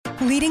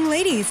Leading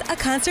Ladies, a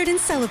concert in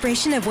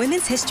celebration of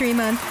Women's History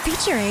Month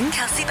featuring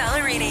Kelsea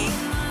Ballerini,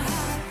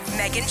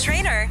 Meghan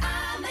Trainor,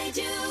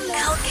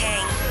 Elle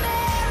King,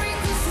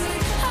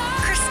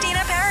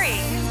 Christina Perri.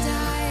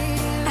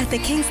 At the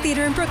King's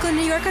Theatre in Brooklyn,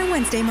 New York on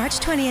Wednesday, March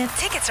 20th.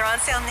 Tickets are on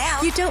sale now.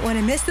 You don't want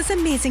to miss this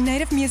amazing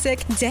night of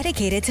music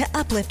dedicated to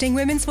uplifting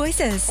women's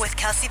voices. With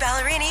Kelsea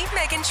Ballerini,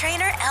 Meghan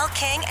Trainor, Elle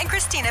King, and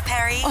Christina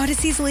Perri.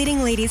 Odyssey's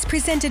Leading Ladies,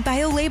 presented by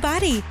Olay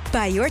Body.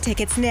 Buy your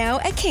tickets now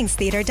at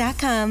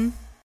kingstheatre.com.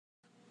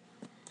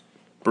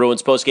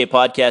 Bruins postgame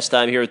podcast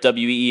time here at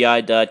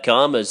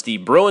WEEI.com as the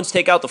Bruins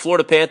take out the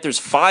Florida Panthers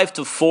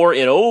 5-4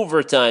 in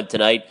overtime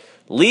tonight.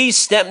 Lee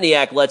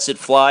Stempniak lets it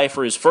fly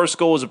for his first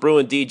goal as a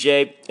Bruin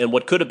DJ, and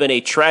what could have been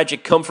a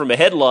tragic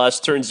come-from-ahead loss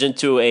turns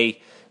into a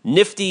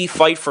nifty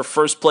fight for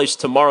first place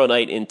tomorrow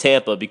night in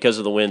Tampa because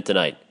of the win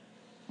tonight.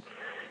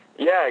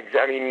 Yeah,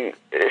 I mean,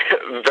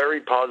 very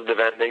positive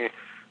ending.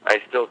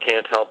 I still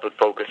can't help but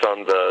focus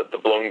on the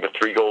blowing the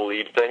 3-goal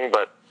lead thing,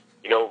 but,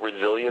 you know,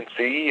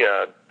 resiliency,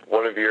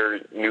 one of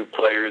your new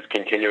players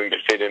continuing to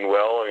fit in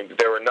well. I mean,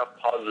 there were enough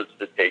positives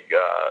to take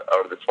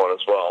out of this one as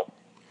well.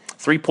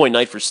 3-point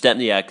night for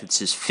Stempniak. It's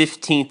his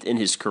 15th in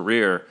his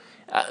career.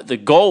 The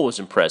goal was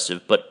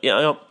impressive, but you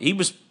know, he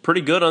was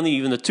pretty good on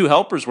even the two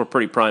helpers were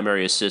pretty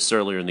primary assists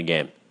earlier in the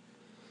game.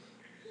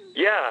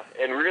 Yeah,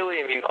 and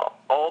really, I mean,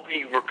 all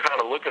we were kind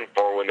of looking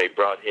for when they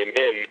brought him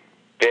in,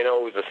 they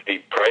know it was a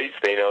steep price.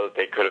 They know that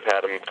they could have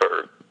had him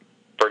for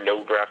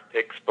no draft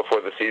picks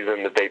before the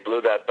season, that they blew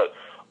that, but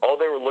all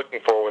they were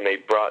looking for when they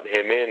brought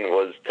him in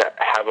was to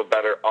have a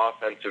better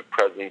offensive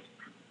presence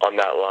on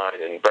that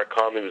line. And Brett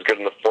Conley was good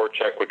in the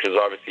forecheck, which is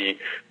obviously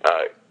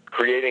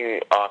creating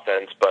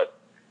offense, but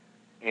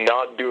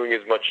not doing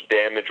as much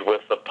damage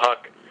with the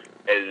puck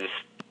as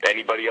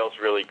anybody else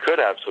really could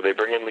have. So they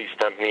bring in Lee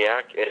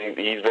Stempniak, and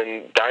he's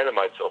been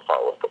dynamite so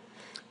far with them.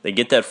 They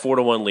get that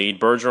 4-1 lead.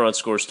 Bergeron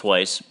scores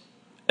twice.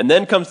 And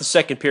then comes the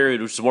second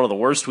period, which is one of the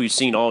worst we've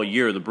seen all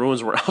year. The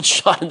Bruins were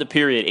outshot in the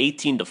period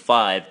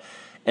 18-5.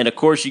 And, of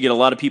course, you get a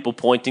lot of people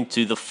pointing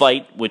to the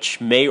fight,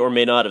 which may or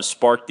may not have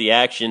sparked the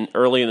action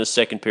early in the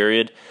second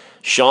period.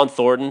 Sean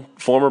Thornton,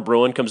 former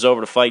Bruin, comes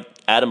over to fight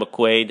Adam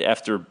McQuaid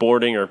after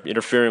boarding or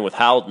interfering with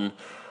Howden.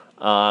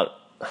 Hoodler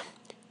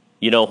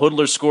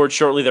scored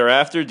shortly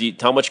thereafter.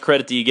 How much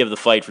credit do you give the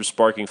fight for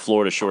sparking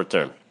Florida short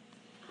term?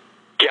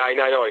 Yeah, I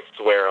know I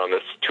swear on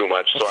this too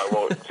much, so I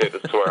won't say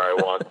the swear I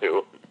want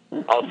to.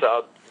 I'll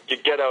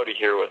get out of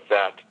here with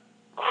that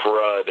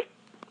crud.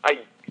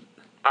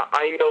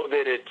 I know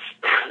that it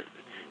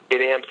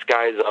amps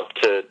guys up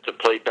to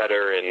play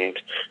better and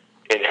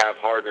have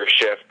harder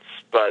shifts,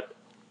 but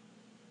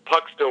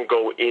pucks don't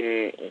go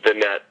in the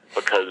net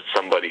because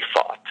somebody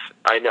fought.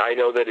 I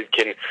know that it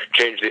can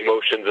change the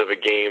emotions of a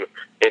game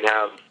and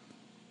have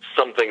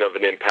something of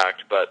an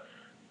impact, but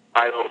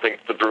I don't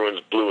think the Bruins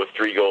blew a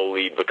 3-goal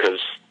lead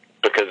because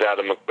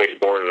Adam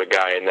McQuaid boarded a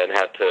guy and then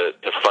had to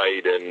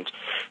fight. And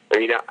I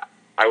mean,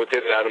 I would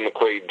say that Adam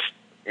McQuaid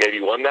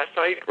maybe won that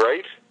fight,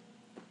 right?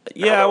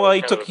 Yeah, well,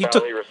 he took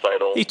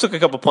a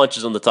couple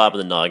punches on the top of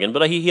the noggin,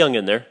 but he hung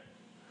in there.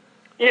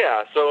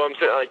 Yeah, so I'm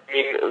saying,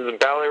 the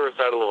ballet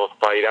recital of a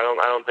fight, I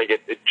don't think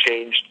it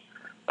changed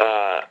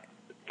the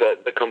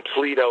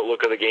complete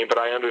outlook of the game, but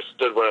I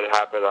understood when it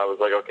happened. I was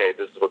like, okay,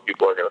 this is what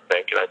people are going to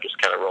think, and I just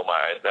kind of roll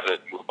my eyes at it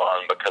and move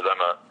on because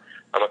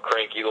I'm a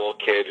cranky little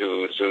kid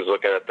who's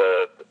looking at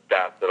the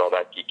stats and all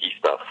that geeky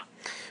stuff.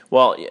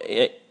 Well,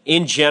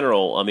 in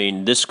general, I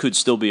mean, this could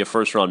still be a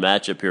first-round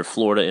matchup here,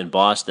 Florida and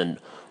Boston.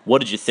 What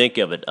did you think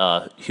of it?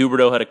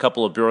 Huberdeau had a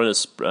couple of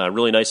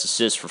really nice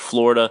assists for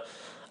Florida.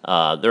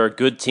 They're a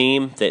good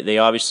team. They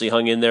obviously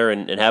hung in there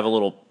and have a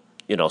little,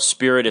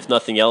 spirit, if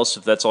nothing else,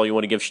 if that's all you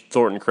want to give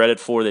Thornton credit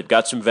for. They've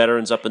got some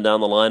veterans up and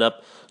down the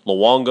lineup.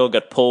 Luongo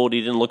got pulled.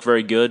 He didn't look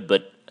very good,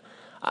 but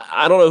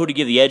I don't know who to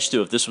give the edge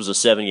to if this was a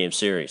 7-game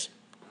series.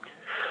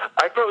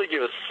 I'd probably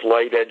give a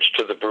slight edge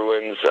to the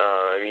Bruins.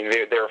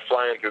 They're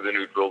flying through the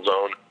neutral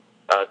zone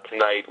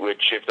tonight,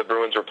 which if the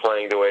Bruins were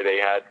playing the way they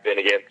had been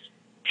against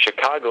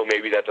Chicago,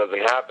 maybe that doesn't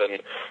happen.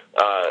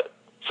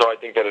 So I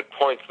think that at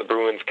points the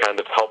Bruins kind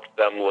of helped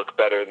them look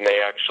better than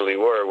they actually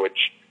were,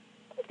 which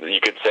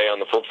you could say on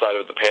the flip side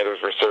of the Panthers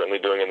were certainly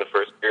doing in the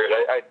first period.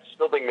 I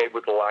still think maybe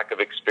with the lack of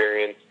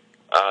experience,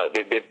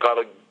 they've got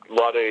a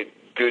lot of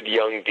good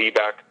young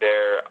D-back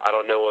there. I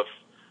don't know if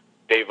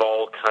they've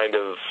all kind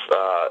of,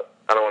 I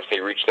don't want to say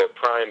reached their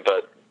prime,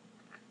 but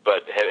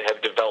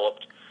have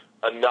developed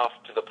enough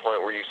to the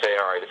point where you say,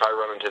 all right, if I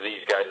run into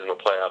these guys in the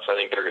playoffs, I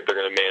think they're going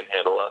to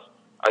manhandle us.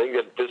 I think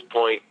at this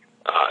point,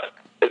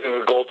 if it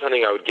was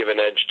goaltending, I would give an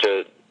edge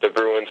to the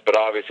Bruins, but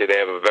obviously they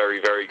have a very,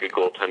 very good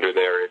goaltender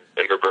there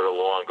in Roberto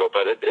Luongo.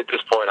 But at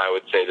this point, I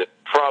would say that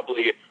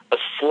probably a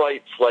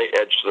slight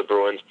edge to the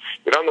Bruins.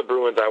 But on the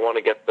Bruins, I want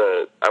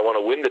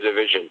to win the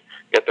division,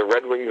 get the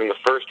Red Wings in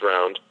the first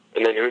round,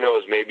 and then who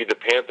knows, maybe the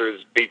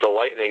Panthers beat the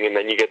Lightning, and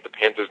then you get the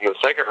Panthers in the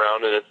second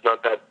round, and it's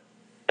not that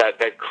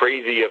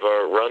crazy of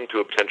a run to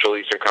a potential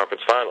Eastern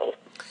Conference final.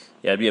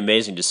 Yeah, it'd be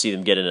amazing to see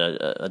them get in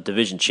a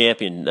division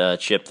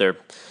championship there.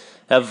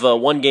 have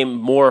one game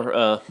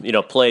more,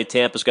 play.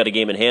 Tampa's got a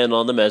game in hand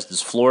on them, as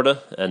does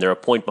Florida, and they're a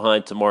point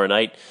behind tomorrow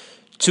night.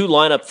 Two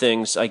lineup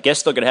things. I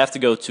guess they're going to have to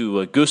go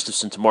to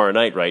Gustafson tomorrow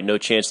night, right? No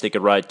chance they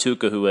could ride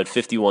Tuukka, who had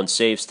 51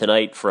 saves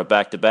tonight for a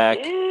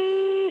back-to-back.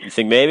 You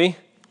think maybe?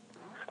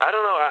 I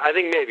don't know. I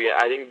think maybe.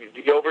 I think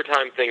the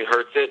overtime thing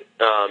hurts it.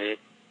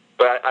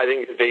 But I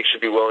think they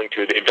should be willing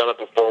to. They've done it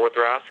before with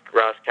Rask.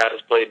 Rask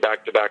has played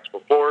back-to-backs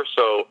before,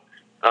 so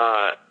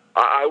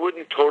I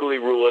wouldn't totally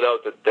rule it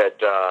out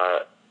that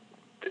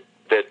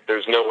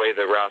there's no way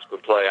that Rask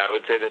would play. I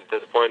would say that at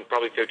this point,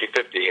 probably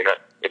 50-50. And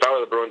if I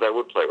were the Bruins, I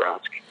would play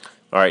Rask.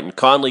 All right, and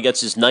Conley gets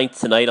his 9th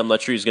tonight. I'm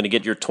not sure he's going to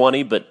get your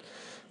 20, but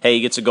hey,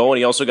 he gets a goal, and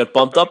he also got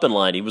bumped up in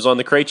line. He was on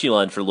the Krejci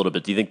line for a little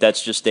bit. Do you think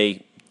that's just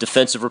a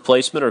defensive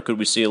replacement, or could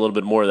we see a little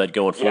bit more of that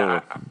going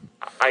forward?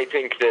 I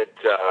think that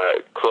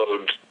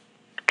Claude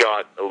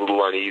got a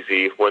little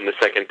uneasy when the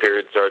second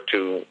period started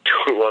to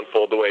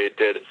unfold the way it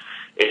did,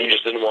 and he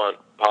just didn't want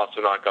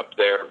Pastrnak up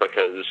there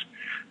because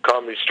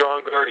Conley's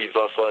stronger, he's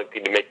less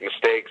likely to make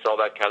mistakes, all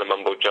that kind of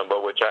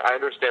mumbo-jumbo, which I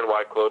understand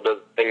why Claude does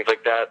things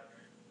like that.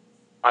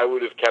 I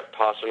would have kept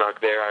Pastrnak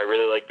there. I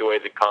really like the way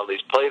that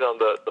Conley's played on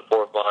the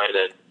fourth line,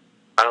 and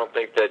I don't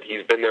think that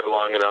he's been there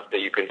long enough that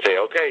you can say,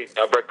 okay,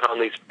 Brett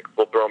Conley's,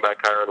 we'll throw him back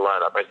higher in the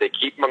lineup. I say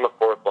keep him on the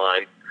fourth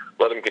line,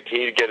 let him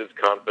continue to get his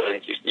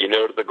confidence. You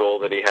noted the goal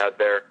that he had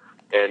there,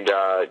 and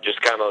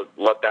just kind of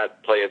let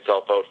that play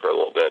itself out for a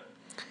little bit.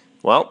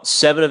 Well,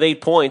 7 of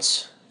 8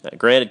 points.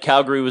 Granted,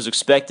 Calgary was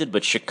expected,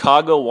 but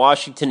Chicago,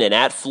 Washington, and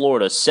at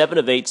Florida, 7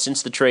 of 8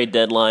 since the trade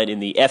deadline in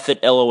the F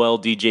it LOL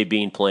DJ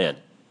Bean plan.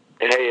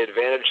 Hey,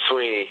 advantage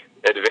Sweeney.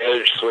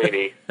 Advantage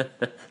Sweeney.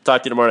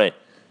 Talk to you tomorrow night.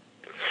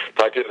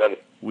 Talk to you then.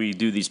 We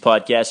do these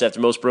podcasts after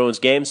most Bruins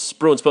games.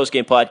 Bruins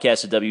postgame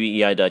podcast at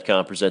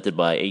WEEI.com, presented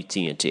by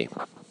AT&T.